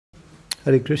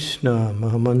Hare Krishna,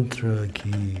 Mahamantra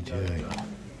ki jai.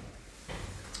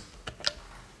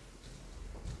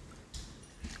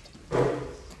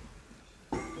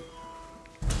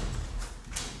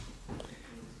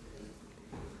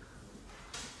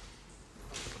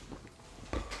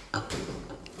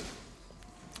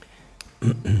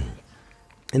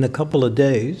 In a couple of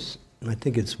days, I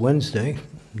think it's Wednesday,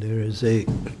 there is a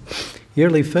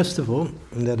yearly festival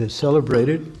that is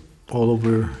celebrated all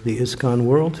over the ISKCON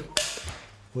world,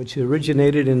 which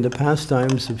originated in the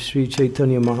pastimes of Sri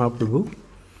Chaitanya Mahaprabhu.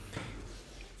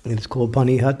 It's called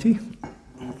Panihati,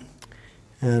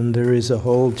 and there is a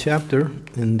whole chapter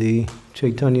in the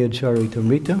Chaitanya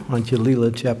Charitamrita,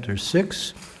 Antya-lila chapter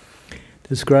 6,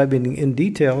 describing in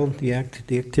detail the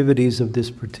activities of this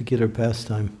particular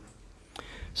pastime.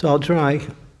 So I'll try,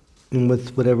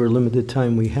 with whatever limited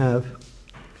time we have,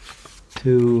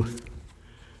 to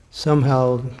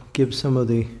somehow give some of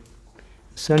the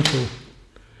essential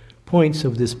points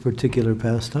of this particular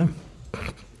pastime.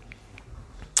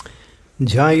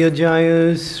 Jaya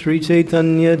Jaya Sri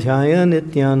Chaitanya Jaya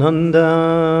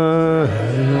Nityananda.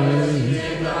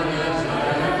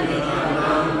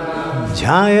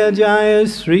 Jaya Jaya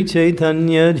Sri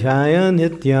Chaitanya Jaya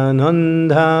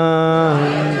Nityananda.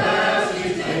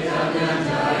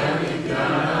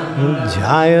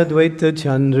 Jaya Dvaita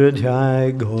Chandra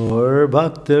Jaya Gaur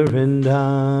Bhakta Vrinda.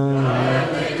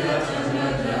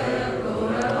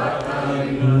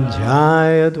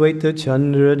 Jaya Dvaita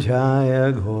Chandra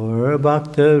Jaya Gaur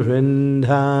Bhakta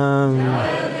Vrinda.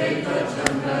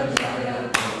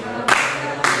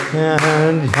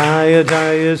 Jaya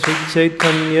Jaya Sri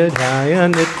Chaitanya Jaya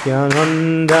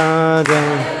Nityananda.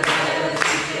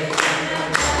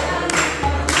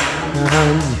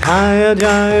 Jaya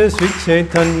Jaya Sri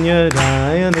Chaitanya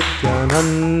Jaya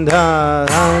Nityananda.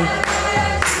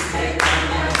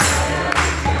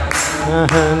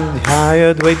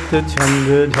 Jaya Dvaita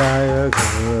Chandra Jaya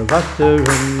Gaur Bhakta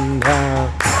Vrinda.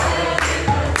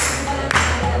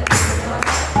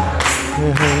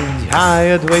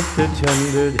 Jaya Dvaita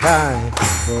Chandra Jaya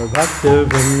Gaur Bhakta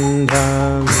Vrinda.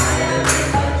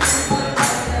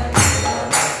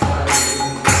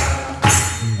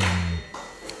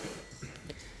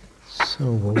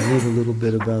 So we'll read a little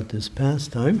bit about this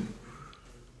pastime.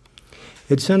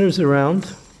 It centers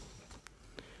around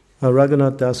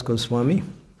Raghunath Das Goswami.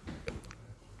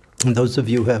 And those of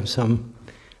you who have some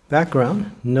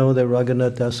background know that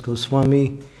Raghunath Das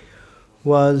Goswami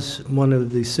was one of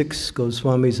the 6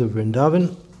 Goswamis of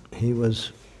Vrindavan. He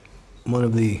was one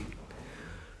of the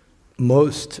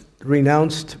most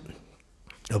renounced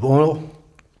of all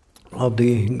of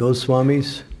the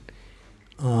Goswamis.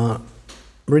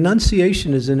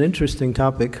 Renunciation is an interesting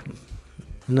topic,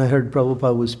 and I heard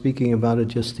Prabhupada was speaking about it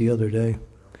just the other day.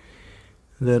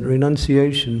 That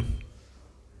renunciation,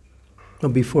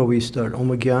 before we start, Om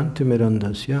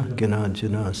Gyantimirandasya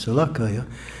Gyanajana Salakaya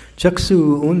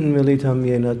Chaksu Unmilitam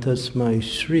Yena Tasmai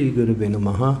Shri Gurave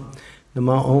Namaha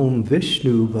Nama Om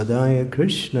Vishnu Vadaya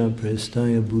Krishna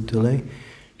Prestaya Bhutale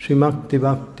Srimakti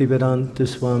Bhakti Vedanta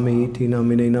Swami Iti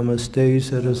Namine Namaste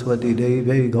Saraswati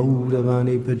Deve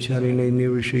Gauravani Pacharine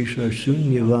Nirvishesha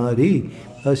Shunyavadi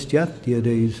Astyatya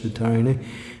De Satarine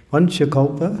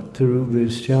Vanchakalpa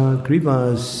Tarubhischa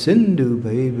Kripa Sindhu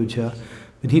Bhaivacha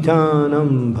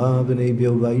Vidhitanam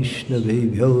Bhavanebhyo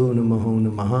Vaishnavebhyo Namaho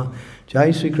Namaha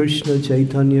Jai Sri Krishna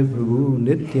Chaitanya Prabhu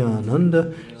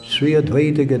Nityananda Sri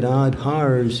Advaita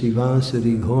Gadadhar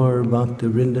Sivasari Gaur Bhakta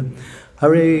Vrinda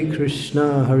Hare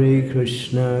Krishna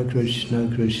Krishna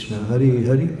Krishna Hare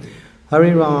Hare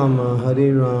Hare Rama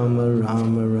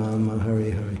Rama Rama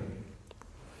Hare Hare.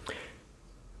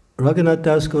 Raghunath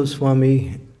Das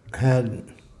Goswami had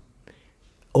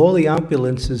all the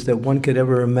opulences that one could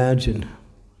ever imagine.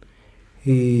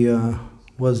 He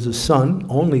was the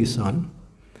only son,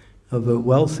 of a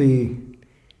wealthy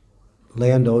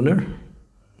landowner,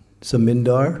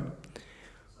 zamindar,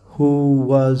 who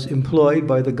was employed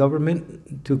by the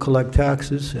government to collect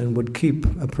taxes and would keep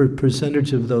a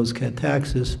percentage of those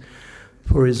taxes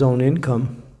for his own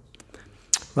income.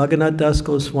 Raghunath Das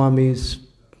Goswami's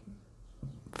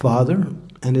father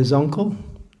and his uncle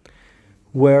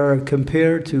were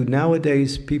compared to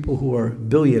nowadays people who are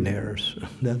billionaires.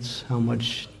 That's how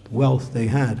much wealth they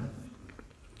had.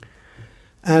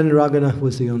 And Raghunath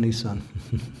was the only son.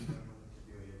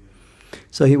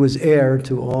 So he was heir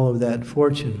to all of that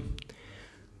fortune.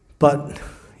 But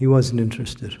he wasn't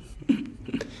interested.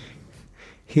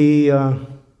 He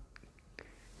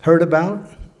heard about,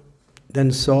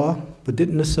 then saw, but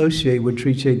didn't associate with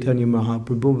Sri Chaitanya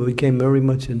Mahaprabhu, but became very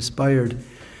much inspired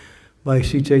by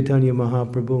Sri Chaitanya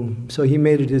Mahaprabhu. So he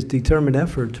made it his determined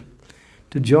effort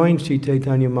to join Sri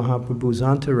Chaitanya Mahaprabhu's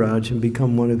entourage and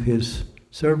become one of his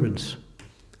servants.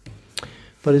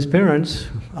 But his parents,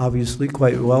 obviously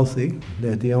quite wealthy,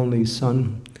 they're the only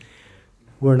son,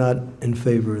 were not in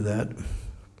favor of that.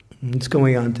 It's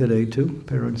going on today too.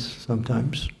 Parents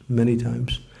sometimes, many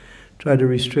times, try to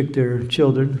restrict their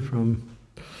children from,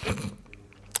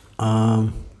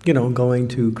 going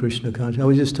to Krishna consciousness. I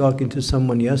was just talking to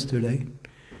someone yesterday.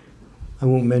 I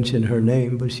won't mention her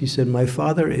name, but she said, my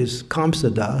father is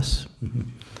Kamsadas.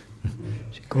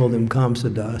 She called him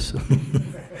Kamsadas.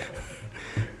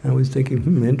 I was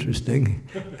thinking, interesting.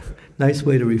 Nice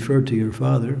way to refer to your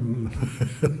father.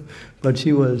 But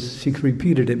she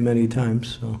repeated it many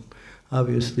times, so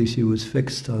obviously she was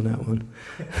fixed on that one.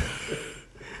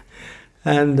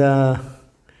 And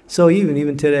so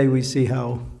even today we see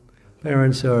how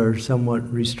parents are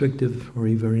somewhat restrictive or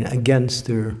even against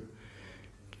their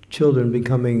children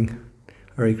becoming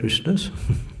Hare Krishnas.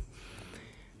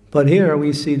 But here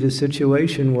we see the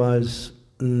situation was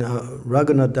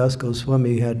Raghunath Das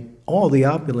Goswami had all the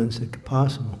opulence that could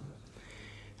possible.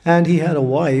 And he had a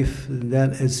wife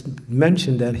that is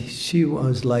mentioned that she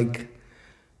was like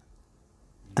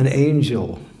an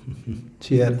angel.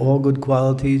 She had all good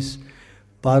qualities,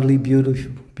 bodily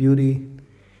beauty,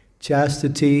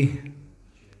 chastity,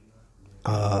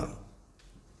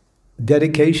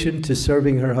 dedication to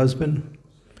serving her husband.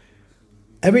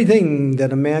 Everything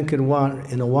that a man could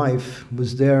want in a wife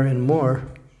was there and more.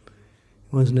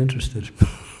 He wasn't interested.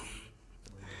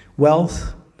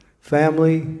 Wealth,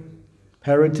 family,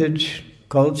 heritage,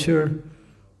 culture,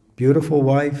 beautiful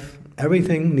wife,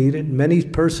 everything needed. Many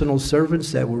personal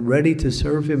servants that were ready to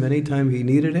serve him anytime he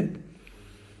needed it.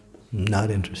 Not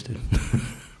interested.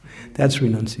 That's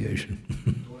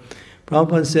renunciation.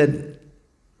 Prabhupada said,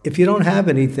 if you don't have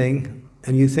anything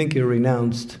and you think you're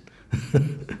renounced,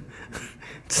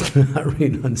 it's not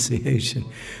renunciation.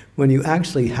 When you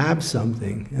actually have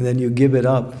something and then you give it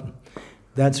up,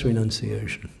 that's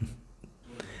renunciation.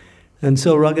 And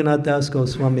so Raghunath Das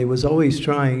Goswami was always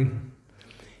trying,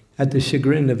 at the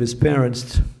chagrin of his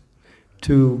parents,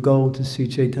 to go to see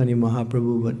Chaitanya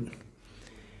Mahaprabhu, but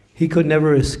he could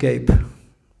never escape.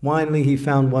 Finally, he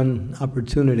found one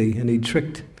opportunity, and he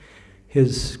tricked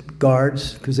his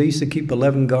guards, because they used to keep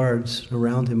 11 guards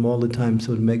around him all the time,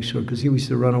 so to make sure, because he used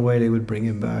to run away, they would bring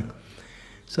him back.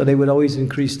 So they would always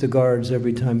increase the guards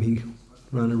every time he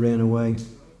ran away.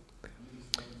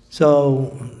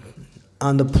 So,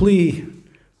 on the plea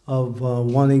of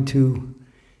wanting to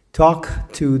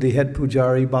talk to the head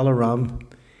pujari, Balaram,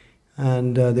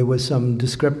 and there was some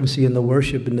discrepancy in the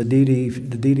worship in the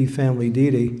deity family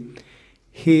deity,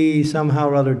 he somehow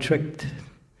or other tricked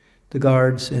the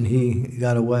guards and he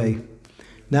got away.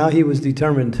 Now he was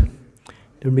determined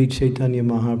to meet Chaitanya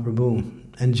Mahaprabhu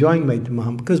and join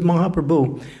Mahaprabhu, because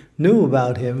Mahaprabhu knew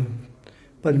about him,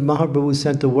 but Mahaprabhu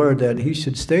sent the word that he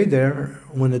should stay there.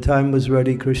 When the time was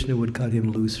ready, Krishna would cut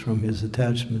him loose from his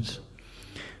attachments.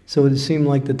 So it seemed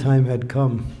like the time had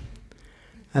come.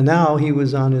 And now he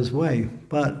was on his way.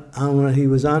 But when he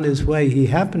was on his way, he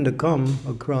happened to come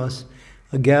across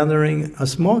a gathering, a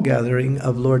small gathering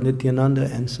of Lord Nityananda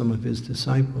and some of his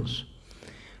disciples.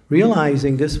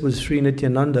 Realizing this was Sri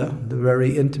Nityananda, the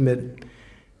very intimate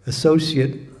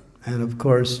associate, and of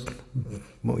course,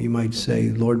 what you might say,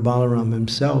 Lord Balaram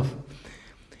himself,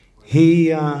 he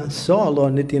saw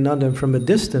Lord Nityananda from a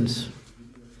distance.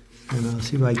 And I'll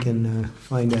see if I can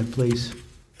find that place.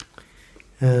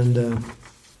 And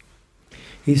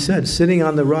he said, sitting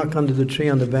on the rock under the tree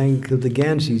on the bank of the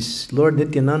Ganges, Lord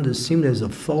Nityananda seemed as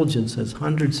effulgence as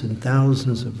hundreds and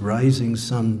thousands of rising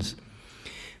suns.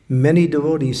 Many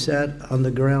devotees sat on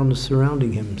the ground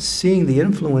surrounding him. Seeing the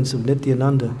influence of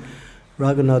Nityananda,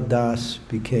 Raghunath Das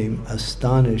became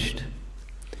astonished.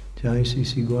 Jai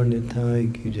Sisi Gaur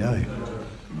Nitai Ki Jai.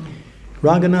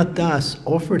 Raghunath Das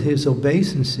offered his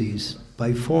obeisances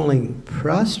by falling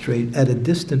prostrate at a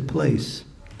distant place.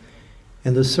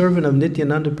 And the servant of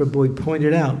Nityananda Prabhu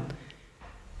pointed out,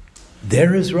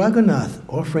 there is Raghunath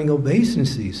offering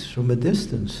obeisances from a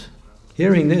distance.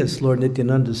 Hearing this, Lord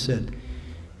Nityananda said,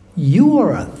 you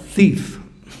are a thief.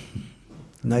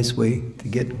 Nice way to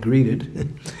get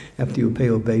greeted after you pay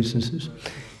obeisances.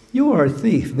 You are a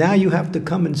thief. Now you have to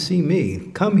come and see me.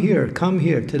 Come here, come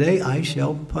here. Today I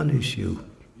shall punish you.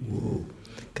 Whoa.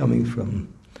 Coming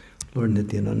from Lord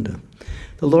Nityananda.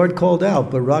 The Lord called out,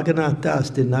 but Raghunath Das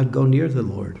did not go near the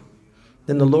Lord.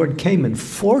 Then the Lord came and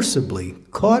forcibly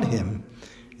caught him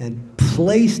and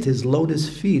placed his lotus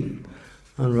feet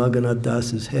on Raghunath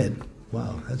Das's head.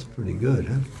 Wow, that's pretty good,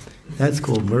 huh? That's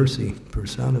called mercy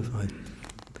personified.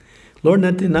 Lord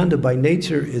Nityananda by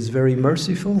nature is very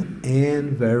merciful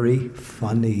and very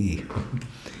funny.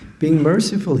 Being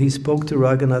merciful, he spoke to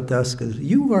Raghunath Das,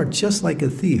 "You are just like a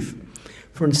thief.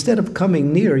 For instead of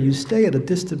coming near, you stay at a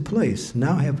distant place.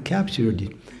 Now I have captured you.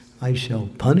 I shall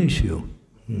punish you.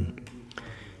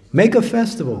 Make a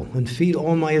festival and feed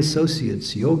all my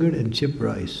associates yogurt and chip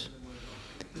rice."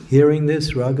 Hearing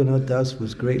this, Raghunath Das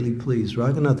was greatly pleased.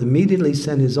 Raghunath immediately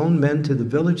sent his own men to the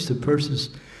village to purchase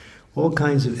all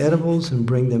kinds of edibles and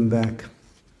bring them back.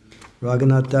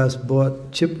 Raghunath Das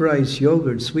bought chip rice,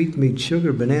 yogurt, sweetmeat,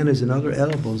 sugar, bananas, and other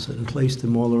edibles and placed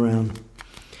them all around.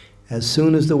 As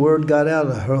soon as the word got out,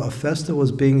 a festival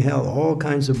was being held. All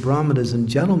kinds of brahmanas and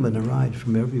gentlemen arrived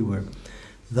from everywhere.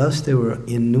 Thus there were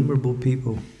innumerable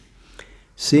people.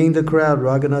 Seeing the crowd,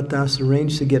 Raghunath Das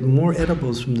arranged to get more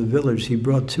edibles from the village. He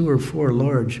brought 2 or 4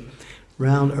 large,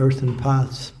 round earthen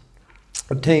pots,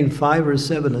 obtained 5 or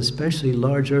 7 especially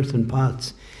large earthen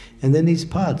pots, and in these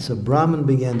pots a Brahmin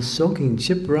began soaking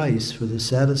chip rice for the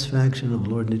satisfaction of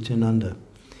Lord Nityananda.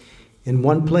 In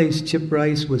one place, chip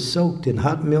rice was soaked in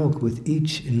hot milk in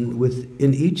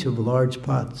each of large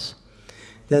pots.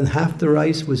 Then half the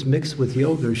rice was mixed with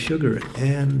yogurt, sugar,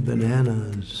 and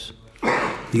bananas.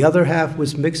 The other half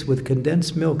was mixed with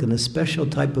condensed milk and a special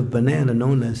type of banana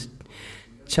known as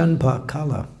chanpa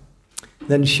kala.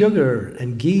 Then sugar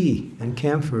and ghee and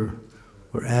camphor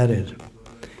were added.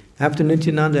 After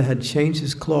Nityananda had changed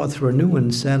his cloth for a new one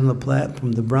and sat on the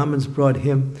platform, the Brahmins brought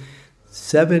him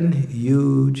 7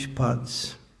 huge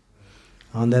pots.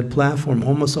 On that platform,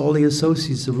 almost all the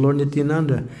associates of Lord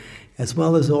Nityananda, as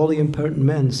well as all the important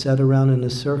men, sat around in a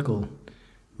circle.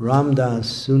 Ramdas,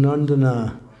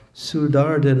 Sunandana,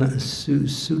 Sudarnanda,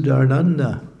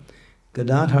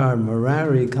 Gadadhar,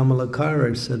 Murari,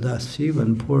 Kamalakara,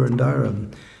 Sadasivan,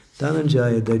 Purandaram,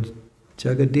 Dhananjaya,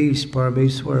 Jagadish,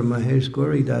 Parameswar, Mahesh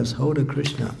Gauridas, Hoda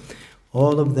Krishna.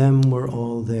 All of them were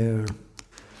all there.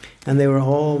 And they were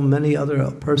all many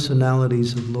other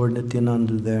personalities of Lord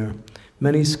Nityananda there.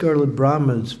 Many scarlet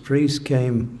Brahmins, priests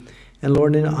came, and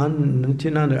Lord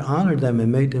Nityananda honored them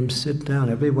and made them sit down.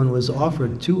 Everyone was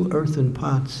offered 2 earthen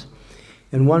pots.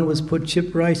 And one was put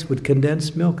chip rice with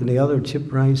condensed milk, and the other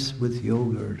chip rice with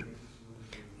yogurt.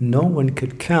 No one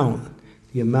could count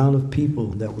the amount of people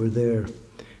that were there.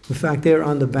 In fact, they were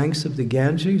on the banks of the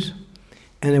Ganges,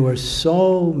 and there were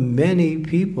so many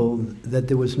people that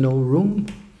there was no room.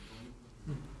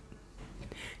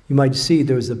 You might see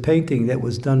there was a painting that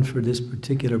was done for this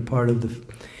particular part of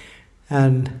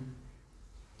and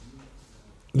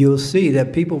you'll see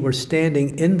that people were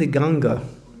standing in the Ganga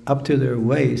up to their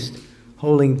waist,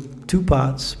 holding 2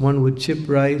 pots, one with chip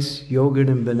rice, yogurt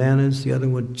and bananas, the other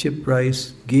with chip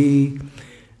rice, ghee,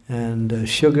 and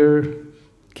sugar,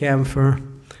 camphor,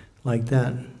 like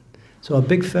that. So a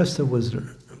big festa was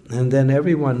there. And then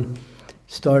everyone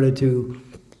started to,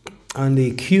 on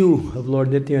the cue of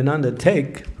Lord Nityananda,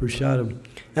 take prasadam.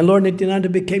 And Lord Nityananda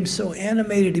became so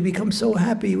animated, he became so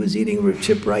happy, he was eating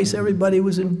chip rice, everybody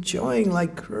was enjoying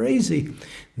like crazy.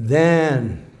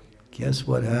 Then, guess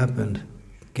what happened?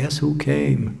 Guess who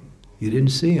came? You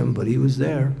didn't see him, but he was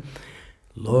there.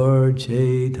 Lord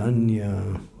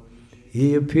Chaitanya.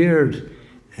 He appeared,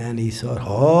 and he thought,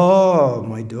 oh,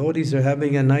 my devotees are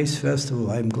having a nice festival.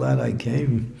 I'm glad I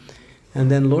came. And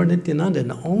then Lord Nityananda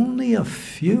and only a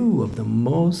few of the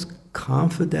most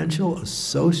confidential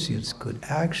associates could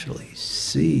actually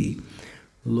see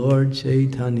Lord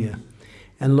Chaitanya.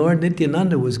 And Lord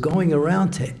Nityananda was going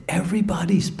around to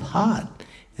everybody's pot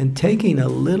and taking a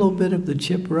little bit of the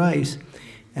chip rice,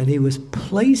 and he was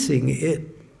placing it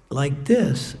like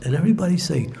this, and everybody's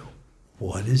saying,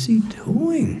 what is he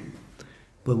doing?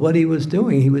 But what he was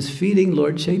doing, he was feeding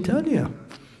Lord Chaitanya.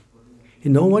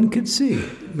 And no one could see.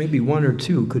 Maybe 1 or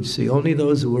 2 could see. Only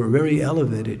those who were very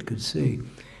elevated could see.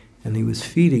 And he was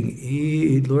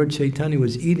feeding, Lord Chaitanya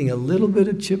was eating a little bit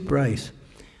of chip rice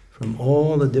from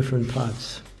all the different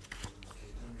pots.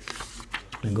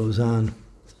 And goes on.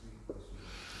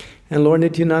 And Lord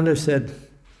Nityananda said,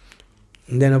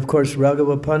 and then of course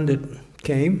Raghava Pandit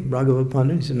came. Raghava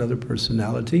Pandit is another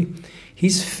personality.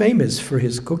 He's famous for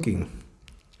his cooking.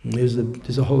 And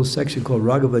there's a whole section called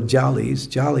Raghava Jalis.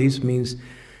 Jalis means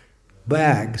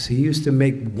bags. He used to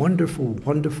make wonderful,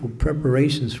 wonderful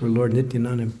preparations for Lord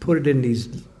Nityananda and put it in these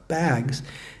bags,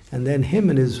 and then him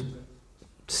and his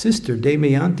sister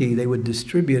Damayanti, they would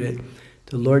distribute it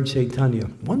to Lord Chaitanya.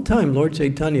 One time Lord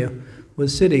Chaitanya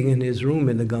was sitting in his room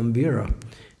in the Gambhira.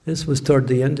 This was toward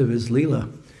the end of his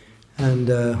Leela. And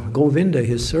Govinda,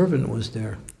 his servant, was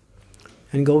there.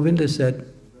 And Govinda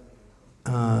said,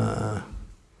 my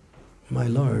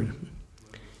Lord,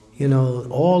 you know,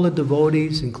 all the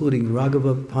devotees, including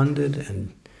Raghava Pandit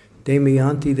and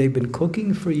Damayanti, they've been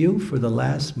cooking for you for the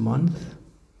last month.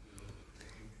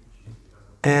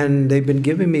 And they've been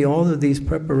giving me all of these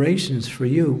preparations for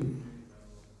you.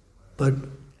 But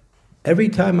every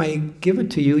time I give it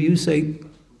to you, you say,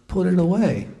 put it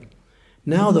away.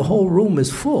 Now the whole room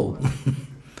is full.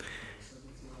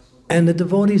 And the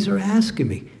devotees are asking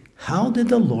me, how did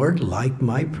the Lord like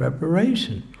my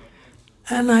preparation?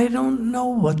 And I don't know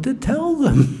what to tell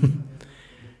them.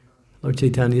 Lord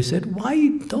Chaitanya said,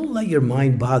 why don't let your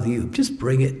mind bother you. Just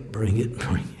bring it, bring it,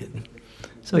 bring it.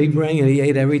 So he brought it, he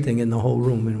ate everything in the whole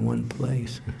room in one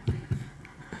place.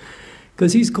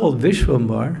 Because he's called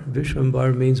Vishwambar.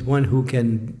 Vishwambar means one who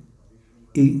can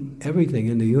eat everything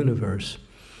in the universe.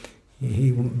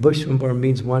 Vishwambar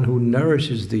means one who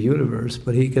nourishes the universe,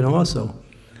 but he can also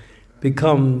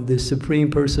become the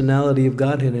Supreme Personality of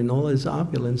Godhead in all his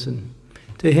opulence. And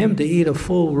to him, to eat a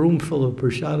full room full of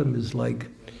prasadam is like,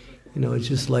 it's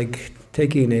just like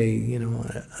taking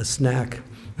a snack.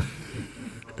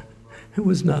 It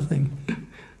was nothing.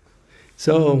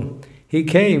 So he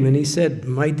came and he said,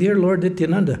 my dear Lord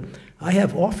Nityananda, I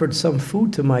have offered some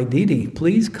food to my deity.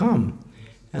 Please come.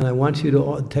 And I want you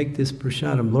to take this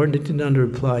prasadam. Lord Nityananda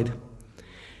replied,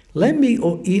 let me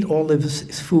eat all of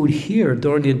this food here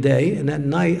during the day, and at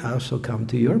night I shall come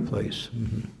to your place.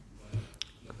 Mm-hmm.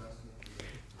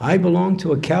 I belong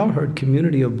to a cowherd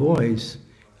community of boys.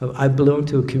 I belong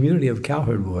to a community of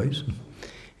cowherd boys.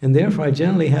 And therefore I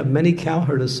generally have many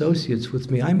cowherd associates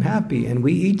with me. I'm happy, and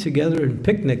we eat together and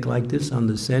picnic like this on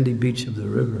the sandy beach of the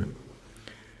river.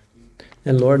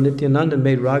 And Lord Nityananda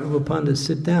made Raghava Pandit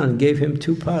sit down and gave him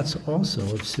 2 pots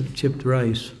also of chipped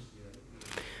rice.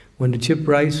 When the chipped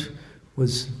rice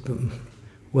was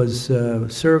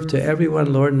served to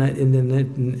everyone, Lord Nityananda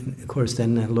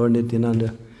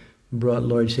brought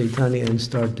Lord Chaitanya and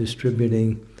started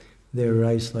distributing their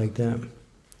rice like that.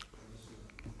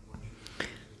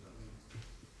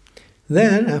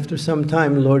 Then, after some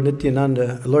time, Lord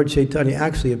Chaitanya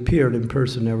actually appeared in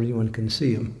person. Everyone can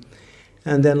see him.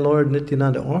 And then Lord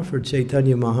Nityananda offered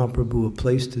Chaitanya Mahaprabhu a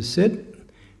place to sit,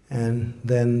 and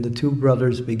then the 2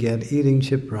 brothers began eating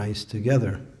chipped rice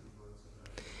together.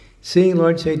 Seeing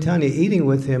Lord Chaitanya eating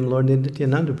with him, Lord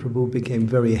Nityananda Prabhu became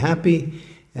very happy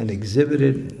and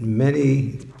exhibited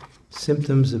many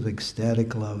symptoms of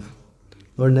ecstatic love.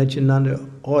 Lord Nityananda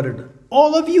ordered,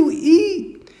 all of you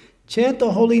eat! Chant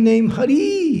the holy name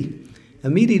Hari.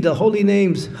 Immediately the holy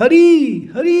names Hari,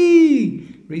 Hari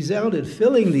resounded,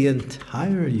 filling the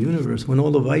entire universe. When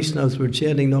all the Vaishnavas were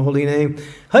chanting the holy name,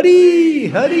 Hari,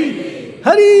 Hari,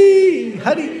 Hari,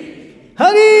 Hari,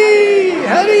 Hari,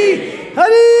 Hari,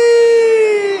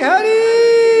 Hari, Hari.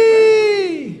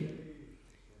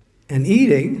 And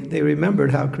eating, they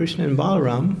remembered how Krishna and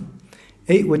Balaram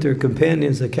ate with their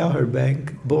companions, the cowherd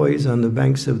boys, on the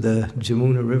banks of the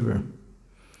Jamuna River.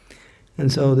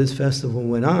 And so this festival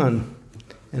went on,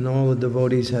 and all the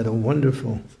devotees had a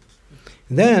wonderful.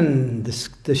 Then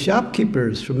the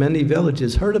shopkeepers from many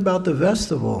villages heard about the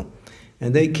festival,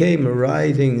 and they came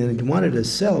arriving and wanted to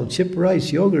sell chipped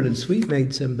rice, yogurt, and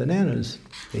sweetmeats and bananas.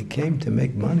 They came to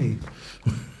make money.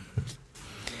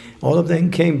 All of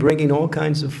them came bringing all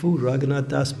kinds of food. Raghunath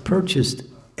Das purchased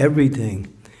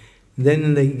everything.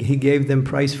 Then he gave them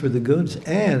price for the goods,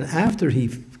 and after he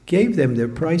gave them their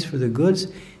price for the goods,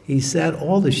 he sat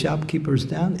all the shopkeepers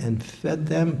down and fed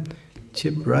them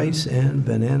chipped rice and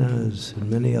bananas and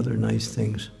many other nice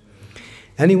things.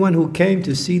 Anyone who came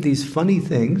to see these funny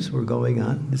things were going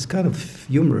on, it's kind of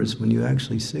humorous when you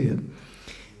actually see it.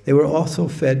 They were also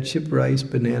fed chipped rice,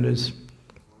 bananas,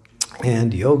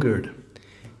 and yogurt.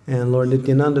 And Lord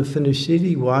Nityananda finished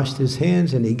eating, washed his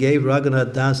hands, and he gave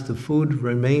Raghunath Das the food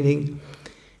remaining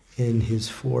in his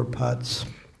 4 pots.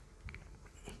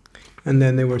 And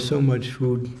then there was so much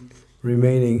food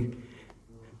remaining.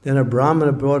 Then a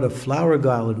Brahmana brought a flower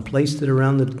garland and placed it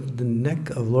around the neck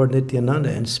of Lord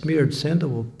Nityananda and smeared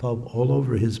sandalwood pulp all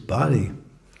over his body.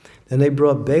 Then they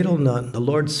brought betel nut, and the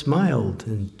Lord smiled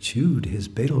and chewed his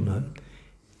betel nut.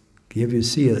 You ever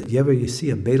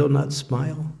see a betel nut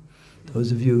smile?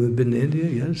 Those of you who have been to India,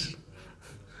 yes?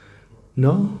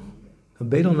 No? A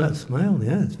betel nut smile?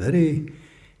 Yeah, it's very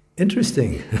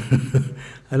interesting.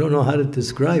 I don't know how to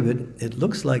describe it. It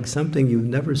looks like something you've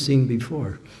never seen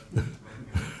before.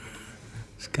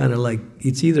 It's kind of like,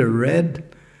 it's either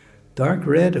red, dark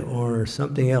red, or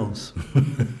something else.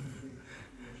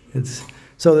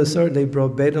 They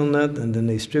brought betel nut, and then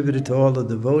they distributed to all the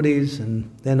devotees,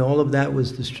 and then all of that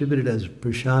was distributed as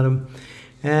prasadam.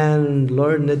 And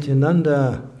Lord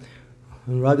Nityananda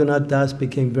and Raghunath Das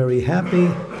became very happy,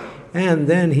 and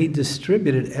then he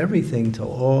distributed everything to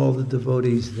all the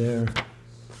devotees there.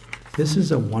 This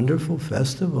is a wonderful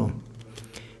festival.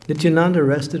 Nityananda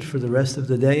rested for the rest of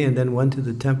the day and then went to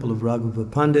the temple of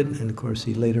Raghava Pandit, and of course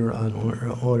he later on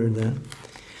ordered that.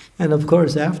 And of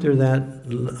course after that,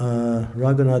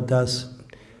 Raghunath Das,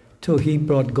 he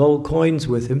brought gold coins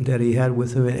with him that he had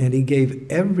with him, and he gave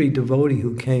every devotee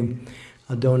who came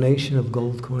a donation of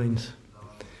gold coins.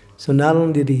 So not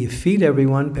only did he feed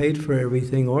everyone, paid for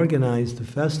everything, organized the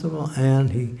festival, and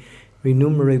he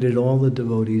remunerated all the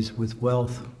devotees with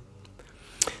wealth.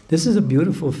 This is a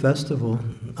beautiful festival.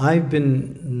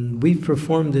 We've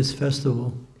performed this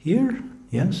festival here,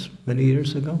 yes, many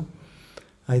years ago.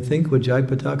 I think with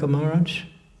Jayapataka Maharaj.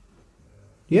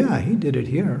 Yeah, he did it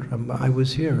here. I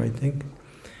was here, I think.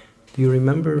 Do you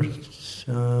remember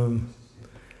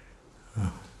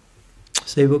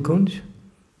Sevakunj?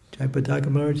 Jayapataka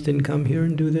Maharaj didn't come here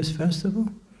and do this festival?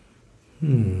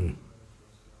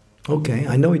 Okay,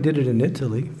 I know he did it in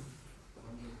Italy,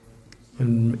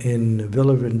 in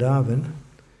Villa Vrindavan.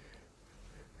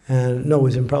 And no, it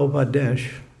was in Prabhupada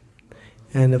Desh.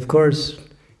 And of course,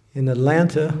 in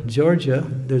Atlanta, Georgia,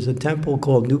 there's a temple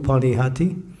called New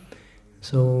Panihati.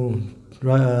 So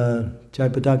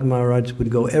Jayapataka Maharaj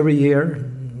would go every year,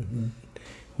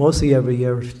 mostly every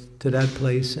year, to that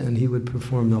place, and he would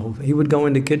perform the whole thing. He would go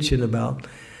in the kitchen about,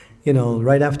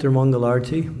 right after Mangal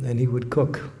Arati, and he would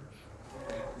cook.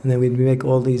 And then we'd make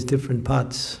all these different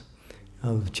pots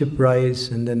of chip rice,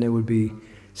 and then there would be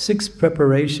 6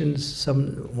 preparations,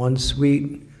 one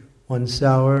sweet, one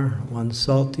sour, one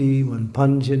salty, one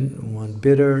pungent, one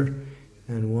bitter,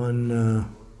 and one,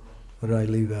 what did I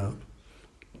leave out?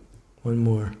 One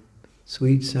more.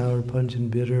 Sweet, sour, pungent,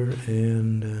 bitter,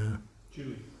 and...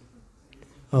 chili.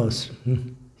 Oh,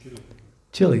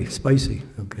 chili, spicy,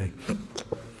 okay.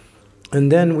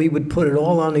 And then we would put it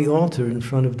all on the altar in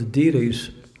front of the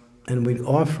deities, and we'd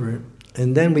offer it,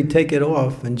 and then we'd take it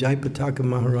off, and Jayapataka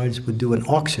Maharaj would do an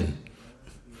auction.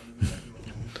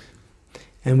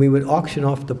 And we would auction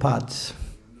off the pots.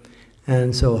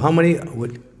 And so how many,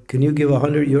 can you give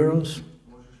 100 euros?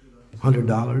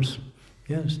 $100?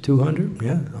 Yes, 200?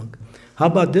 Yeah. Okay. How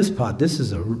about this pot? This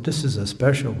is a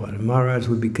special one. And Maharaj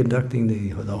would be conducting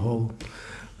the whole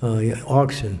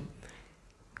auction.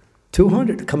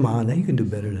 200? Come on, you can do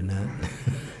better than that.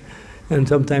 And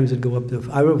sometimes it'd go up to...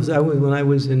 when I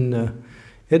was in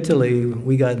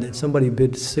Italy, somebody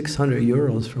bid 600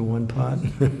 euros for one pot.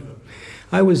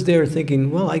 I was there thinking,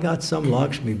 well, I got some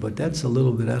Lakshmi, but that's a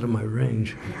little bit out of my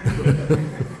range.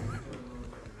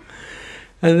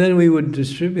 And then we would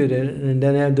distribute it, and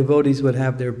then our devotees would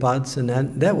have their pots, and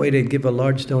that way they'd give a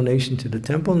large donation to the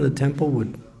temple, and the temple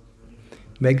would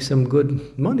make some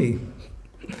good money.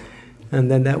 And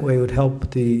then that way it would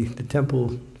help the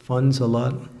temple funds a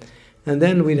lot. And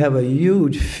then we'd have a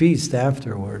huge feast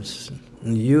afterwards.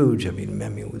 Huge, I mean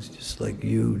it was just like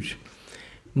huge.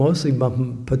 Mostly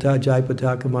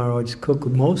Jayapataka Maharaj cooked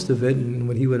most of it, and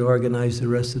when he would organize the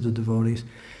rest of the devotees.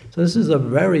 So this is a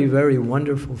very, very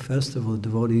wonderful festival the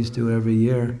devotees do every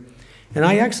year. And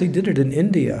I actually did it in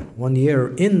India one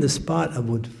year, in the spot of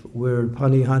where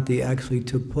Panihati actually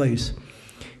took place.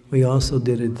 We also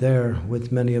did it there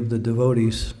with many of the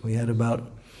devotees. We had about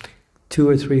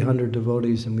 200 or 300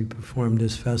 devotees, and we performed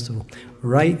this festival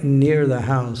right near the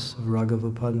house of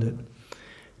Raghava Pandit.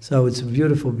 So it's a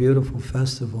beautiful, beautiful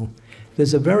festival.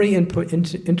 There's a very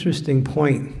interesting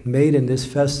point made in this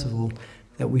festival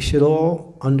that we should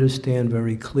all understand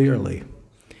very clearly.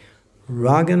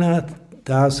 Raghunath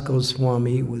Das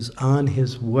Goswami was on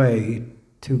his way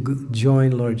to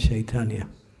join Lord Chaitanya,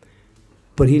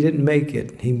 but he didn't make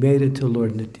it. He made it to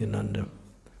Lord Nityananda.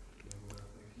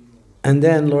 And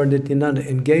then Lord Nityananda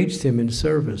engaged him in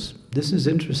service. This is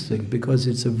interesting because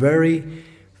it's a very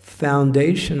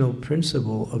foundational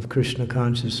principle of Krishna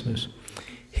consciousness.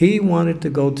 He wanted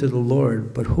to go to the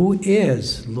Lord, but who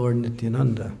is Lord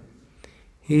Nityananda?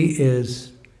 He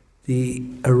is the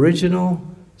original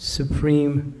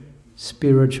supreme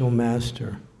spiritual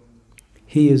master.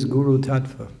 He is Guru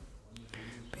Tattva.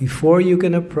 Before you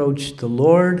can approach the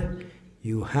Lord,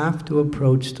 you have to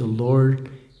approach the Lord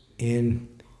in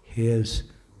his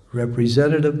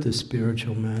representative, the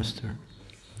spiritual master.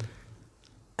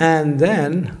 And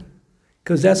then,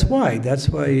 because that's why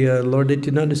Lord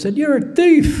Nityananda said, you're a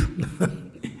thief.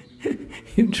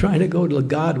 You're trying to go to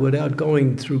God without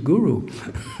going through Guru.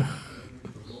 You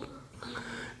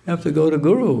have to go to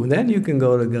Guru, then you can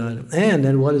go to God. And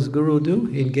then what does Guru do?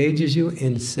 He engages you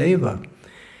in seva.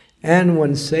 And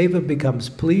when seva becomes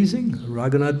pleasing,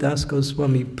 Raghunath Das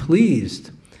Goswami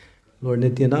pleased Lord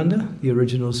Nityananda, the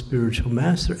original spiritual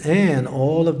master, and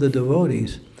all of the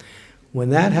devotees. When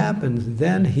that happened,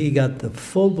 then he got the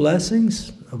full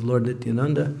blessings of Lord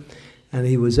Nityananda, And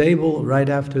he was able, right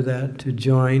after that, to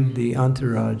join the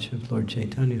entourage of Lord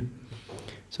Chaitanya.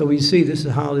 So we see this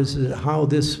is how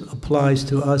this applies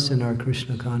to us in our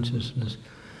Krishna consciousness.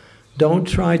 Don't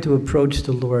try to approach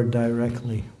the Lord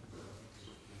directly.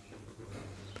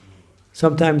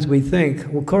 Sometimes we think,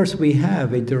 well, of course we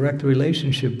have a direct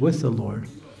relationship with the Lord,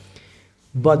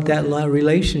 but that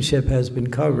relationship has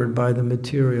been covered by the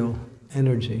material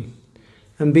energy.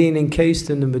 And being encased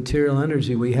in the material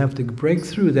energy, we have to break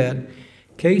through that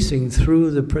casing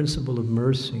through the principle of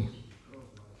mercy.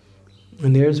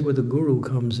 And there's where the Guru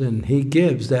comes in. He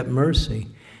gives that mercy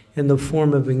in the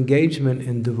form of engagement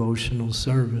in devotional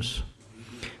service.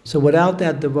 So without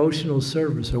that devotional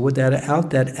service, or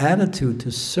without that attitude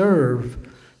to serve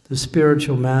the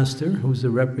spiritual master, who's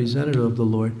the representative of the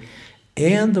Lord,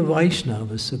 and the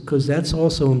Vaishnavas, because that's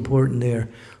also important there.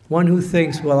 One who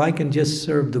thinks, well, I can just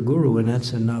serve the Guru and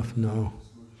that's enough. No.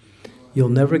 You'll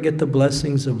never get the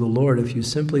blessings of the Lord if you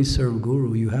simply serve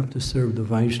Guru. You have to serve the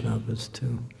Vaishnavas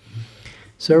too.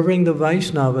 Serving the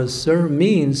Vaishnavas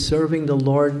means serving the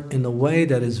Lord in a way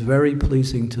that is very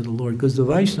pleasing to the Lord, because the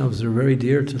Vaishnavas are very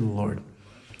dear to the Lord.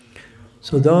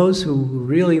 So those who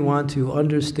really want to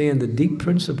understand the deep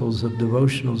principles of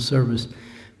devotional service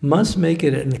must make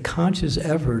it a conscious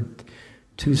effort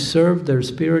to serve their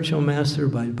spiritual master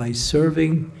by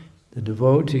serving the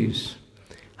devotees.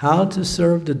 How to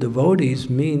serve the devotees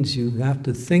means you have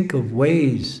to think of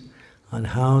ways on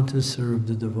how to serve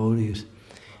the devotees.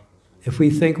 If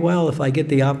we think, well, if I get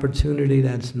the opportunity,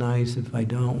 that's nice. If I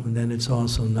don't, then it's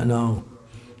also no.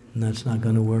 And that's not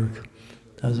going to work.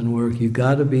 Doesn't work. You've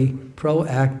got to be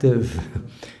proactive.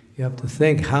 You have to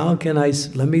think,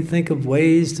 let me think of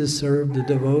ways to serve the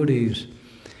devotees.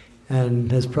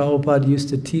 And as Prabhupada used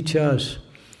to teach us,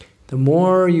 the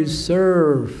more you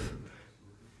serve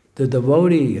the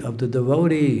devotee of the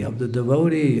devotee of the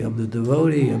devotee of the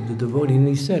devotee of the devotee, and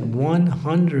he said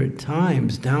 100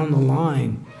 times down the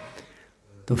line,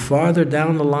 the farther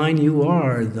down the line you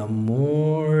are, the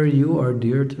more you are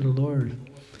dear to the Lord.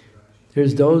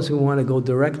 There's those who want to go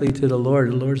directly to the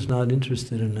Lord. The Lord's not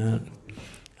interested in that,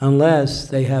 unless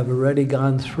they have already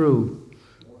gone through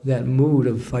that mood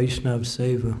of Vaishnav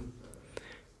Seva.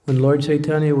 When Lord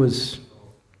Chaitanya was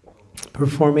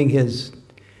performing his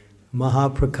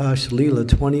Mahaprakash Leela,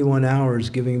 21 hours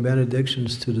giving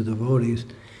benedictions to the devotees,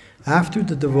 after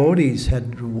the devotees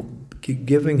had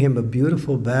given him a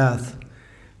beautiful bath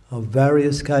of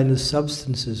various kinds of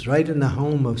substances right in the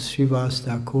home of Srivas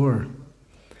Thakur,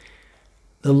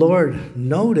 the Lord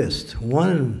noticed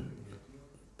one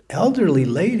elderly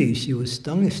lady. She was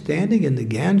standing in the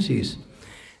Ganges,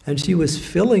 and she was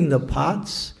filling the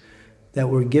pots that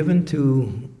were given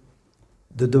to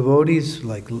the devotees.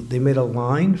 Like, they made a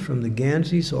line from the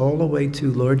Ganges all the way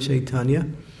to Lord Chaitanya,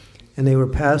 and they were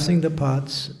passing the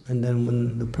pots, and then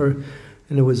when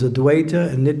and it was Advaita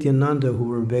and Nityananda who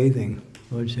were bathing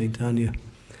Lord Chaitanya.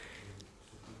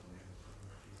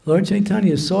 Lord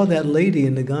Chaitanya saw that lady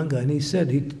in the Ganga, and he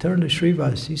turned to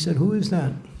Srivas, he said, "Who is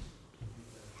that?"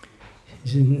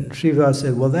 Srivas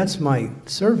said, "Well, that's my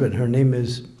servant. Her name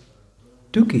is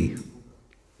Duki."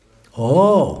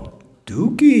 "Oh,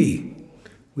 Duki.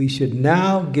 We should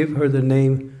now give her the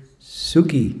name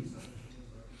Sukhi."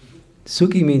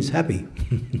 Sukhi means happy.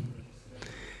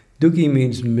 Duki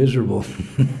means miserable.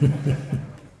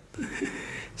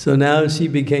 So now she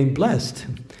became blessed.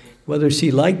 Whether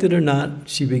she liked it or not,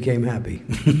 she became happy.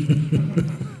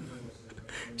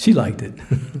 She liked it,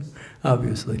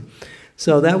 obviously.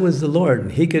 So that was the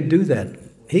Lord. He could do that.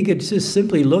 He could just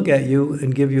simply look at you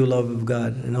and give you love of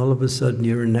God, and all of a sudden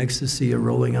you're in ecstasy, you're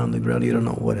rolling on the ground, you don't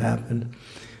know what happened.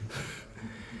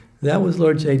 That was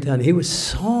Lord Chaitanya. He was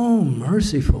so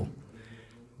merciful.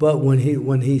 But when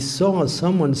he saw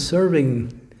someone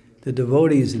serving the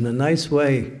devotees in a nice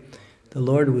way, the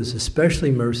Lord was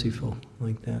especially merciful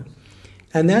like that.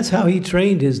 And that's how he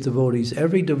trained his devotees.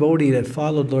 Every devotee that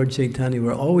followed Lord Chaitanya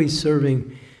were always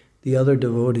serving the other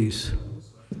devotees.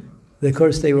 Of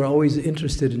course, they were always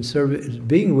interested in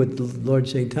being with Lord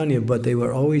Chaitanya, but they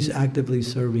were always actively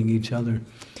serving each other.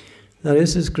 Now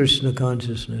this is Krishna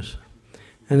consciousness.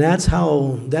 And that's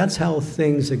how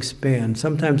things expand.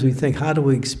 Sometimes we think, how do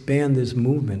we expand this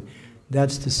movement?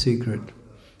 That's the secret.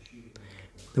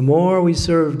 The more we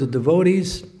serve the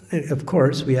devotees, of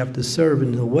course, we have to serve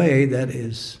in a way that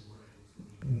is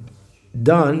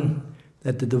done,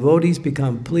 that the devotees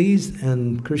become pleased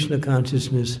and Krishna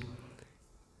consciousness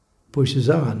pushes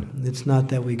on. It's not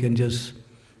that we can just,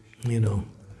 giving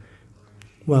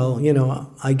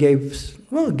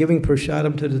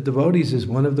prasadam to the devotees is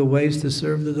one of the ways to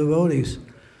serve the devotees.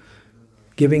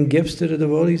 Giving gifts to the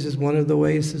devotees is one of the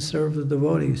ways to serve the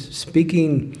devotees.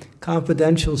 Speaking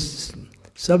confidential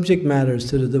subject matters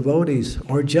to the devotees,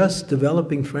 or just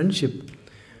developing friendship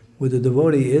with the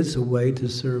devotee is a way to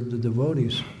serve the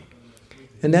devotees.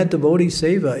 And that devotee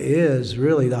seva is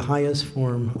really the highest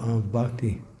form of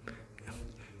bhakti.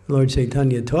 Lord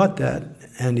Chaitanya taught that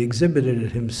and exhibited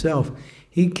it himself.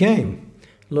 He came,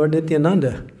 Lord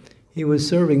Nityananda, he was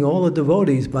serving all the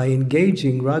devotees by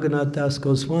engaging Raghunath Das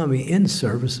Goswami in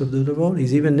service of the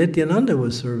devotees. Even Nityananda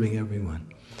was serving everyone.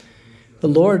 The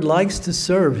Lord likes to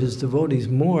serve his devotees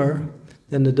more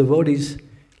than the devotees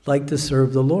like to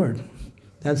serve the Lord.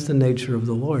 That's the nature of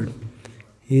the Lord.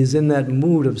 He is in that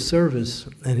mood of service,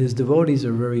 and his devotees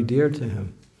are very dear to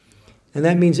him. And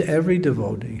that means every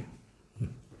devotee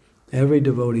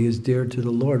is dear to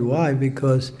the Lord. Why?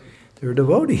 Because they're a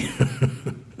devotee.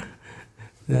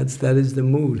 That is the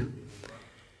mood.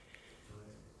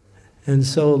 And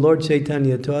so Lord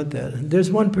Chaitanya taught that. There's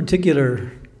one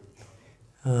particular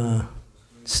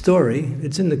story.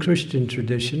 It's in the Christian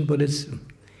tradition, but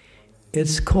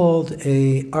it's called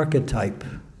an archetype.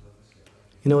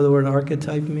 You know what the word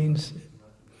archetype means?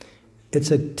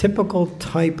 It's a typical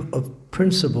type of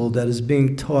principle that is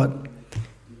being taught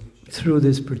through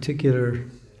this particular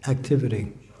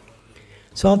activity.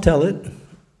 So I'll tell it.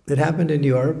 It happened in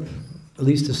Europe. At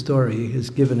least the story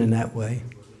is given in that way,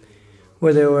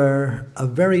 where there were a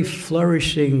very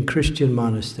flourishing Christian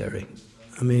monastery.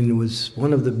 I mean, it was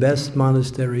one of the best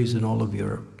monasteries in all of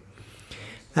Europe.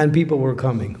 And people were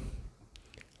coming.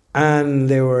 And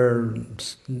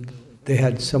they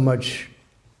had so much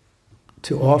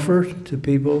to offer to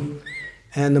people,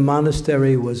 and the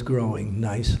monastery was growing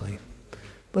nicely.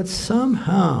 But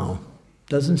somehow,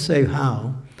 doesn't say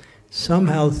how,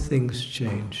 somehow things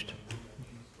changed.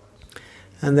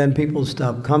 And then people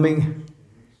stopped coming,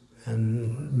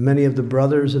 and many of the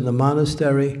brothers in the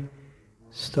monastery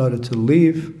started to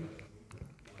leave.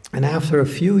 And after a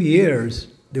few years,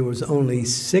 there was only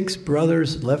 6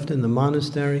 brothers left in the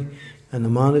monastery, and the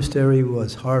monastery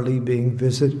was hardly being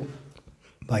visited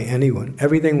by anyone.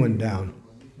 Everything went down.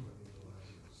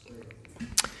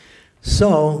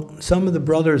 So some of the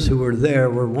brothers who were there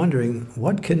were wondering,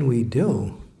 what can we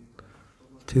do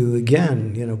to,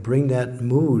 again, bring that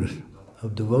mood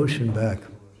of devotion back?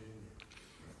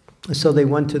 So they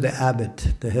went to the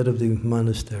abbot, the head of the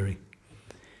monastery,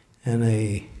 and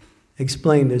they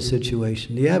explained their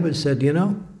situation. The abbot said,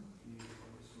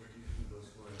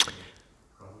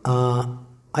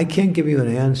 I can't give you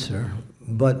an answer,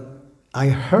 but I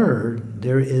heard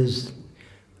there is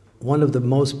one of the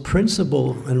most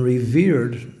principal and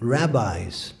revered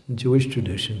rabbis in Jewish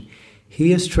tradition.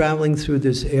 He is traveling through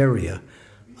this area.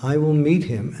 I will meet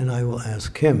him and I will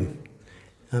ask him.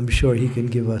 I'm sure he can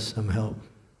give us some help.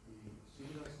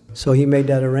 So he made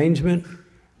that arrangement.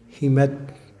 He met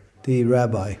the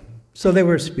rabbi. So they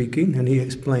were speaking, and he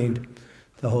explained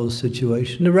the whole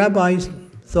situation. The rabbi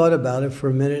thought about it for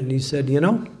a minute, and he said,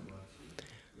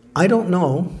 I don't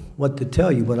know what to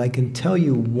tell you, but I can tell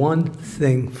you one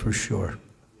thing for sure.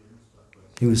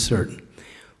 He was certain.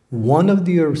 One of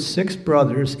your 6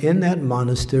 brothers in that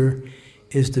monastery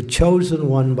is the chosen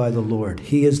one by the Lord.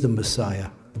 He is the Messiah.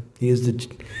 He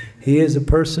is a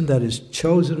person that is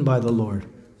chosen by the Lord.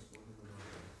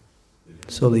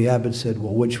 So the abbot said,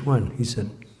 well, which one? He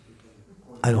said,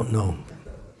 I don't know,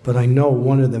 but I know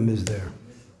one of them is there.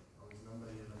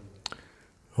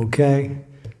 Okay?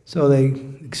 So they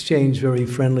exchanged very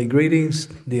friendly greetings.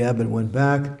 The abbot went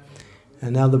back,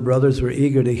 and now the brothers were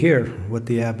eager to hear what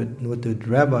the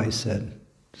rabbi said.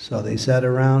 So they sat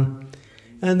around,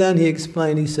 and then he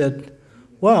explained, he said,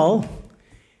 well,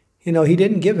 he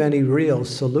didn't give any real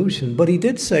solution, but he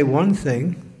did say one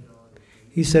thing.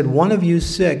 He said, one of you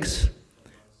 6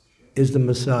 is the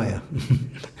Messiah.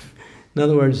 In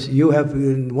other words,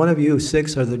 one of you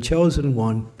 6 are the chosen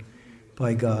one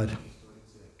by God.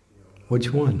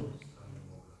 Which one?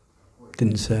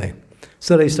 Didn't say.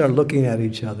 So they start looking at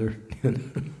each other,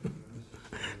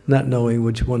 not knowing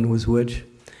which one was which.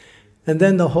 And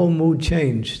then the whole mood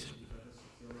changed.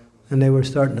 And they were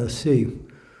starting to see,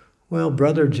 well,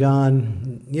 Brother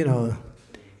John,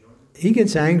 he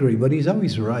gets angry, but he's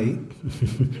always right.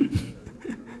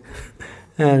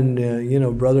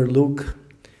 And, Brother Luke,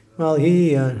 well,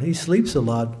 he sleeps a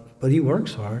lot, but he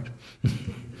works hard.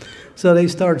 So they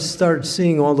start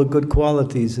seeing all the good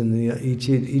qualities in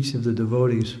each of the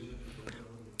devotees.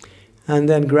 And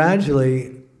then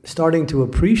gradually, starting to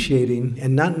appreciating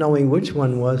and not knowing which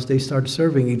one was, they start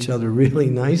serving each other really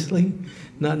nicely,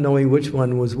 not knowing which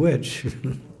one was which.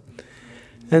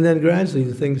 And then gradually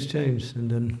the things changed, and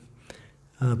then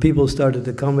people started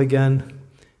to come again,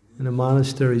 And the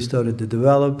monastery started to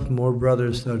develop, more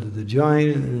brothers started to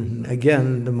join, and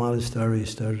again the monastery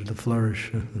started to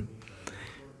flourish.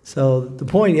 So the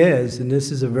point is, and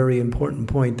this is a very important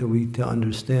point to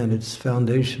understand, it's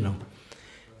foundational,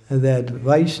 that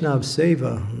Vaishnava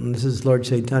Seva, and this is Lord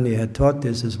Chaitanya had taught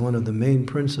this as one of the main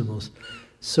principles,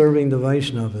 serving the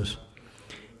Vaishnavas.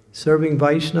 Serving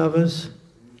Vaishnavas,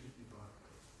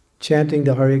 chanting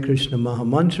the Hare Krishna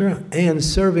Mahamantra, and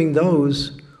serving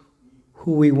those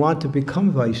who we want to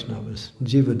become Vaishnavas,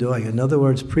 Jivadoya. In other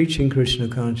words, preaching Krishna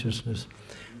consciousness.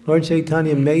 Lord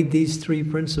Chaitanya made these three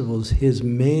principles his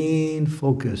main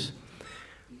focus.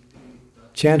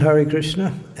 Chant Hare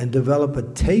Krishna and develop a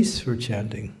taste for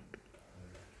chanting.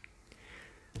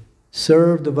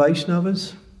 Serve the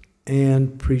Vaishnavas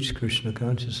and preach Krishna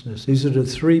consciousness. These are the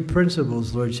three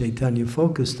principles Lord Chaitanya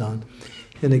focused on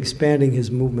in expanding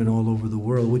his movement all over the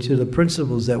world, which are the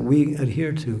principles that we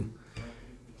adhere to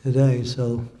today.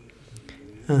 So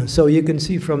you can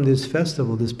see from this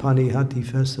festival, this Panihati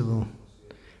festival,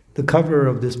 the cover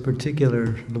of this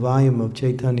particular volume of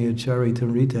Chaitanya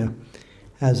Charitamrita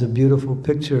has a beautiful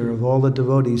picture of all the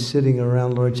devotees sitting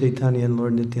around Lord Chaitanya and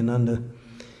Lord Nityananda.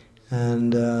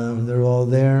 And they're all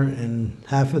there, and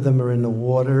half of them are in the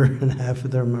water, and half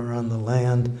of them are on the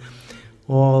land,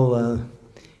 all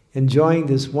enjoying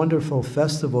this wonderful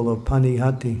festival of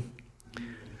Panihati.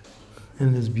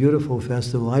 And this beautiful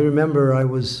festival. I remember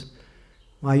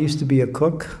I used to be a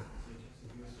cook.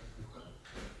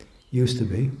 Used to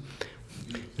be.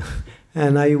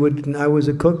 And I was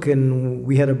a cook, and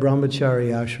we had a brahmachari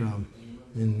ashram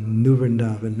in New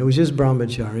Vrindavan. It was just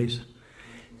brahmacharis.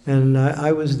 And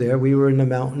I was there. We were in the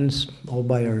mountains all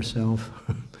by ourselves.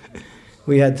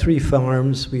 We had 3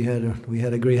 farms. We had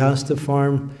a grihastha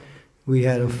farm. We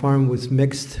had a farm with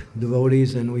mixed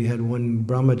devotees, and we had one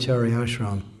brahmachari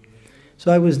ashram.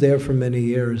 So I was there for many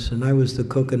years, and I was the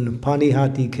cook, and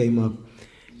Panihati came up,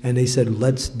 and they said,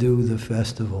 let's do the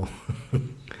festival.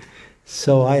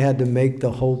 So I had to make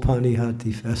the whole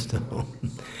Panihati festival.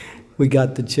 We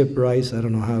got the chip rice. I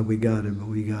don't know how we got it, but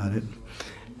we got it.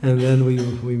 And then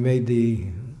we made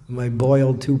I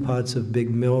boiled 2 pots of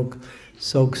big milk,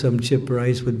 soaked some chip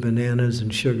rice with bananas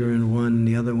and sugar in one, and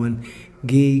the other one,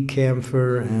 ghee,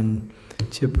 camphor, and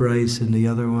chip rice in the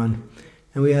other one.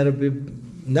 And we had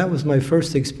that was my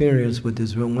first experience with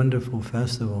this wonderful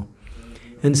festival.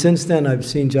 And since then I've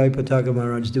seen Jayapataka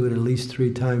Maharaj do it at least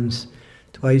 3 times,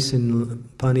 twice in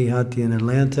Panihati in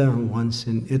Atlanta, once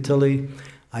in Italy.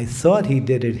 I thought he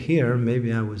did it here,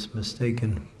 maybe I was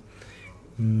mistaken.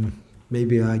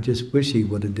 Maybe I just wish he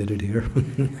would have did it here.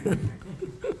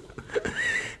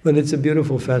 But it's a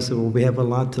beautiful festival. We have a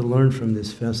lot to learn from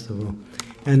this festival.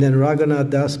 And then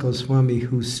Raghunath Das Goswami,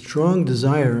 whose strong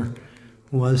desire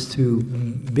was to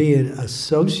be an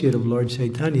associate of Lord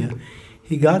Chaitanya,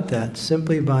 he got that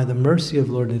simply by the mercy of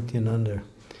Lord Nityananda.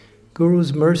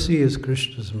 Guru's mercy is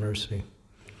Krishna's mercy.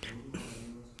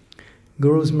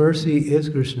 Guru's mercy is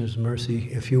Krishna's mercy.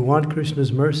 If you want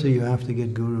Krishna's mercy, you have to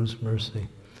get Guru's mercy.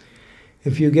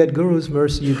 If you get Guru's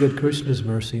mercy, you get Krishna's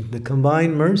mercy. The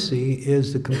combined mercy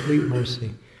is the complete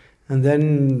mercy. And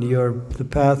then the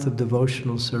path of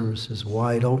devotional service is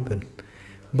wide open.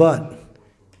 But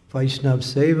Vaishnava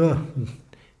Seva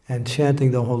and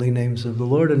chanting the holy names of the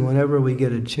Lord, and whenever we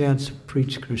get a chance,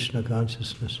 preach Krishna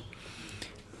consciousness.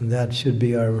 And that should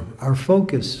be our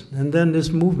focus. And then this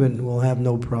movement will have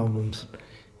no problems.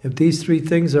 If these 3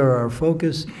 things are our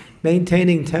focus,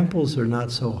 maintaining temples are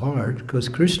not so hard, because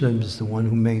Krishna is the one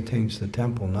who maintains the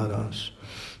temple, not us.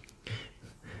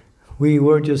 We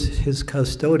were just his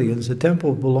custodians. The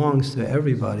temple belongs to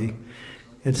everybody.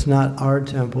 It's not our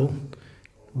temple.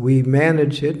 We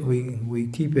manage it, we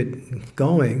keep it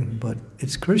going, but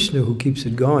it's Krishna who keeps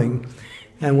it going.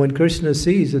 And when Krishna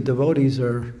sees that devotees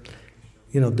are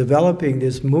developing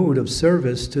this mood of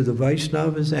service to the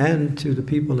Vaishnavas and to the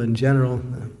people in general,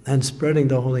 and spreading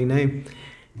the holy name,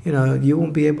 you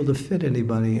won't be able to fit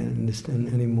anybody in this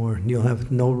anymore. You'll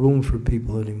have no room for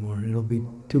people anymore. It'll be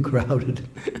too crowded.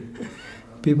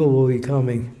 People will be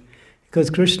coming, because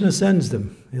Krishna sends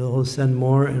them. He'll send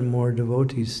more and more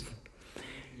devotees.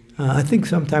 I think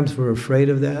sometimes we're afraid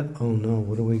of that. Oh no,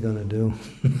 what are we going to do?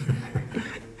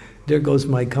 There goes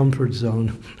my comfort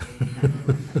zone.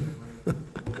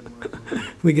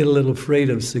 We get a little afraid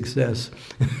of success.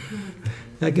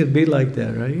 That could be like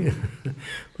that, right?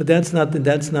 But that's not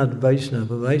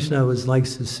Vaishnava. Vaishnava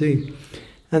likes to see,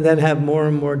 and then have more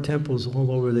and more temples all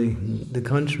over the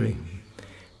country.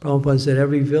 Prabhupada said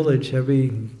every village,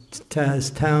 every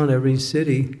town, every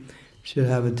city should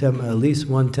have a temple, at least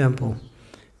one temple,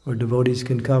 where devotees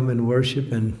can come and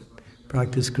worship and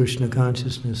practice Krishna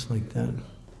consciousness like that.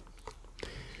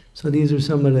 So these are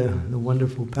some of the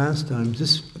wonderful pastimes.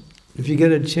 This, if you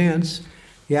get a chance,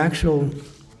 the actual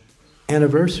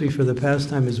anniversary for the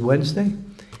pastime is Wednesday,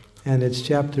 and it's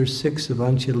chapter 6 of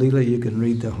Anchalila. You can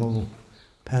read the whole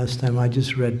pastime. I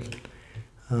just read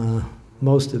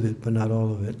most of it, but not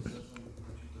all of it.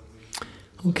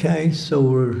 Okay, so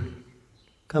we're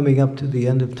coming up to the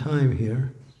end of time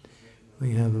here.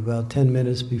 We have about 10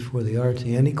 minutes before the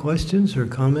arati. Any questions or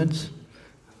comments?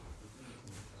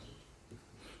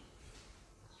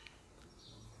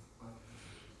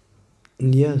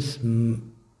 Yes,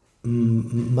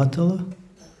 Matala?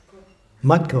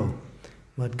 Matko.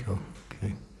 Matko,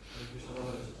 okay.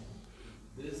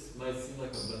 This might seem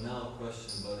like a banal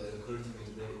question, but it occurred to me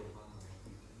today.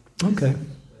 Okay.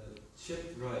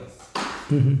 Chipped rice.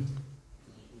 Mm-hmm.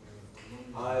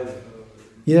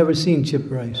 You never seen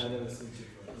chipped rice? I've never seen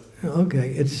chipped rice.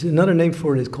 Okay, it's another name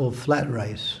for it is called flat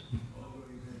rice.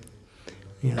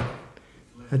 Yeah,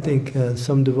 I think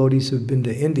some devotees who've been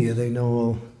to India, they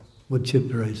know what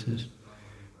chipped rice is,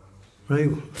 right?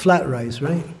 Flat rice,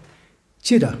 right?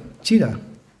 Chira,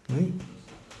 right?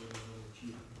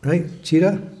 Right?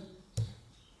 Chira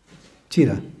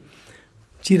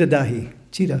dahi,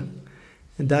 chira.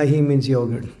 And dahi means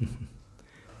yogurt.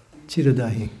 Chira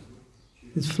dahi.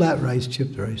 It's flat rice,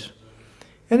 chipped rice.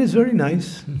 And it's very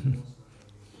nice.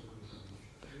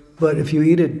 But if you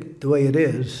eat it the way it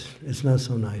is, it's not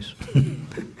so nice.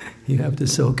 You have to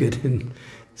soak it in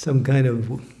some kind of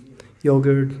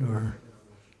yogurt or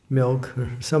milk or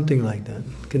something like that.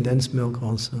 Condensed milk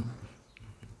also.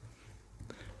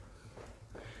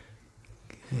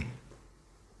 Okay.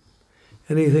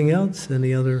 Anything else?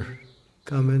 Any other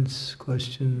comments,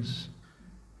 questions?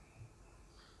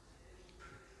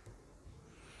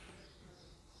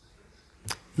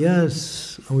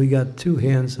 Yes, we got two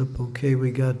hands up. Okay,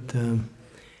 we got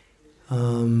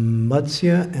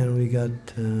Matsya and we got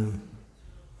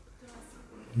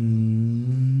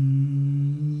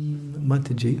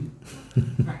Mataji.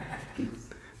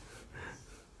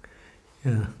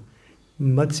 Yeah,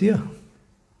 Matsya.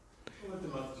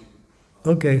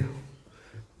 Okay,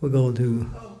 we'll go to,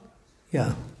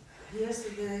 yeah.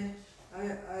 Yesterday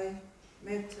I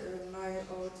met my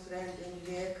old friend in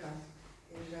Rijeka,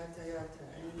 in Ratha Yatra,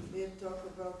 and we talk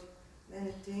about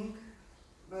many things,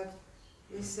 but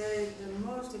we say the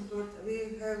most important, we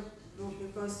have,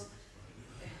 because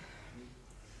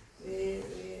we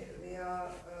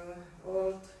are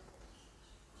old,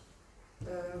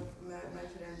 my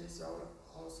friend is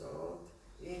also old,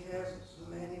 we have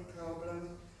many problems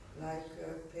like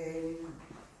pain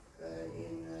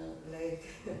in leg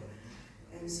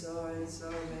and so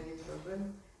many problems,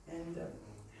 and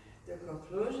the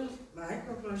conclusion, my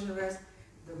conclusion was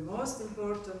the most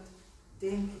important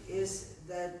thing is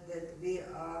that we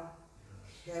are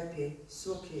happy,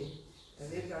 sukhi.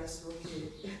 We are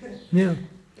sukhi. Yeah,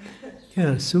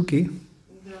 sukhi.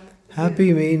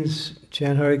 Happy means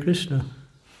chant Hare Krishna.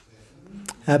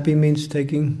 Happy means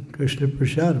taking Krishna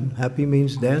prasadam. Happy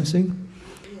means dancing.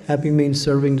 Happy means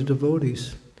serving the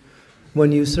devotees.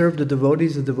 When you serve the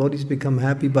devotees become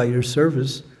happy by your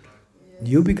service.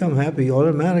 You become happy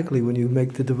automatically when you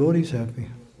make the devotees happy.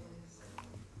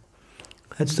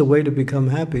 That's the way to become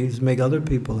happy, is make other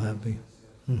people happy.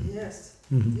 Mm-hmm. Yes,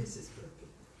 this is perfect.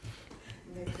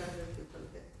 Make other people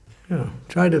happy. Yeah,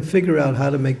 try to figure out how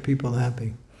to make people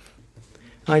happy.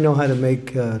 I know how to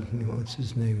make, what's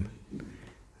his name?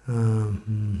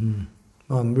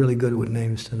 Well, I'm really good with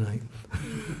names tonight.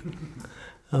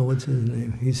 What's his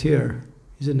name? He's here.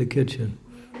 He's in the kitchen.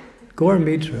 Gaur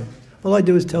Mitra. All I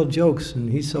do is tell jokes, and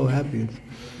he's so happy.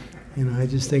 You know, I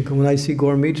just think when I see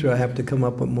Gaur Mitra, I have to come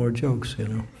up with more jokes, you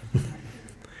know.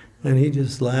 And he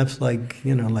just laughs like,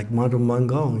 you know, like Madhu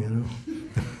Mangal, you know.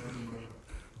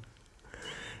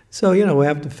 So, you know, we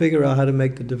have to figure out how to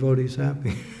make the devotees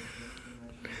happy.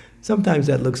 Sometimes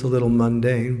that looks a little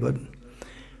mundane, but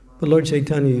Lord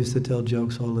Chaitanya used to tell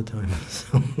jokes all the time.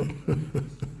 So.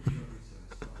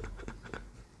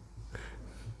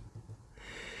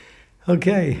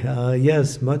 Okay,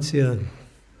 yes, Matsya.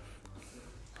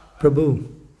 Prabhu.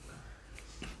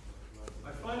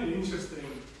 I find it interesting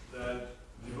that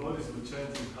devotees were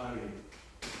chanting Hari.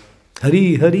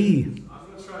 Hari, Hari. I'm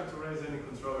not trying to raise any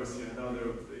controversy. I know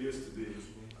there used to be.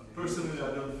 Personally, I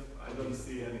don't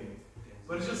see any.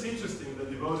 But it's just interesting that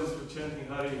devotees were chanting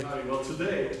Hari, Hari. Well,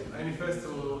 today, any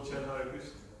festival will chant Hare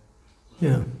Krishna.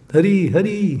 Yeah, Hari,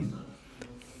 Hari.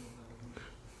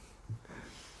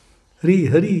 Hari,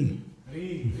 Hari.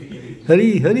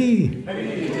 Hari, Hari.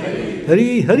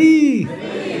 Hari, Hari.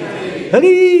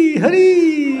 Hari, Hari.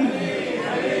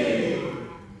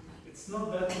 It's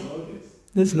not that melodious.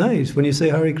 That's nice. When you say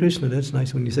Hare Krishna, that's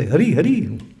nice. When you say Hari,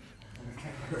 Hari.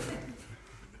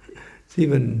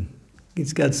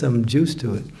 It's got some juice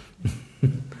to it.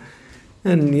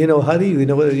 And you know, Hari, you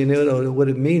know what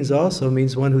it means also? It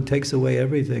means one who takes away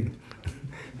everything.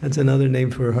 That's another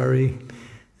name for Hari.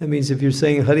 That means if you're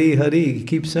saying Hari, Hari,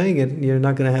 keep saying it, you're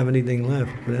not going to have anything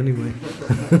left. But anyway,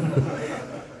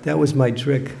 that was my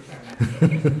trick.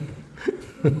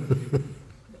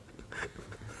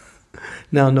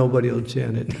 Now nobody will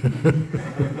chant it.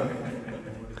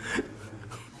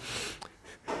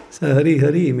 So Hari,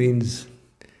 Hari means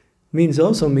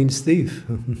thief.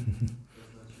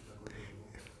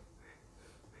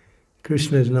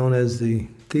 Krishna is known as the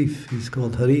thief. He's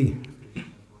called Hari.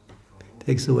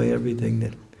 Takes away everything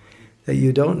that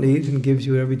you don't need and gives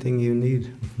you everything you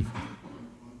need.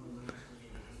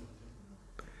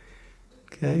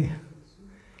 Okay,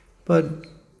 but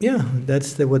yeah,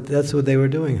 that's what they were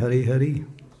doing. Hari, Hari,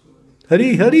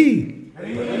 Hari, Hari,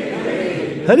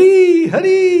 Hari,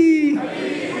 Hari, Hari,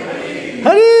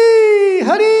 Hari,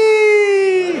 Hari.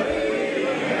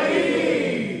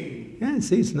 Yeah,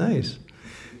 see, it's nice.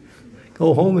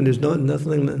 Go home and there's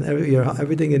nothing.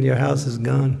 Everything in your house is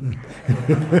gone.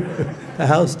 The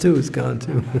house too is gone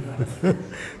too.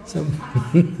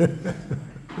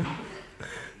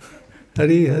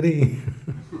 Hari, Hari.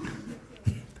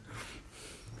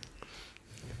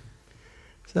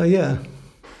 So yeah,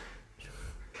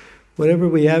 whatever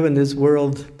we have in this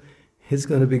world, it's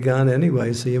going to be gone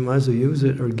anyway. So you might as well use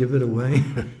it or give it away.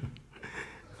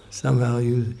 Somehow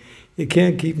use it. You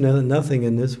can't keep nothing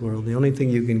in this world. The only thing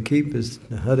you can keep is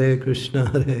Hare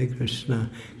Krishna, Krishna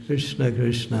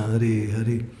Krishna, Hare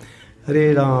Hare,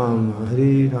 Hare Ram,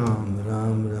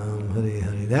 Ram Ram, Hare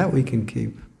Hare. That we can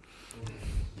keep.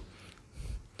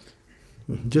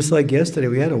 Just like yesterday,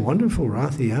 we had a wonderful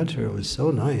Rath Yatra. It was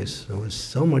so nice. There was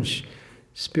so much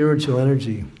spiritual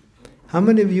energy. How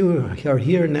many of you are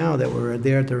here now that were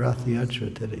there at the Rath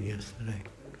Yatra today, yesterday?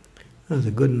 That was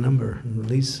a good number, at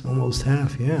least almost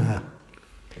half, yeah.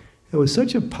 It was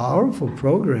such a powerful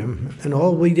program, and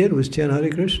all we did was chant Hare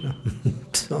Krishna.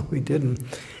 That's all we did.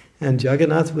 And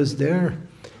Jagannath was there.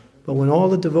 But when all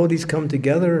the devotees come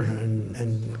together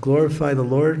and glorify the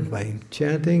Lord by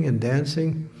chanting and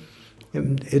dancing,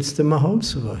 it's the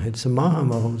Mahotsava, it's a Maha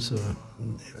Mahotsava.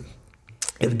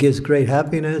 It gives great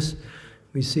happiness.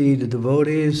 We see the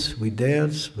devotees, we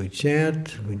dance, we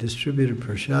chant, we distribute a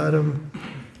prasadam.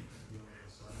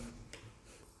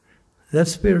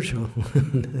 That's spiritual.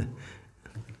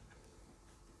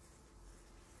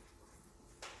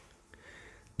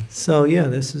 So yeah,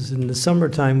 this is in the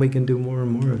summertime we can do more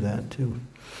and more of that too.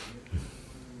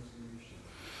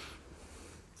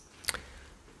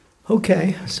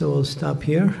 Okay, so we'll stop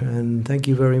here and thank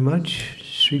you very much.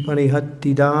 Shri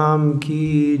Panihati Dham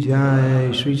ki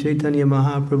jai, Shri Chaitanya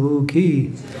Mahaprabhu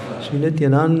ki, Shri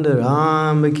Nityananda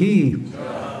Ram ki,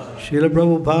 Srila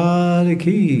Prabhupada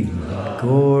ki,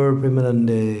 Gaur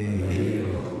Premanande.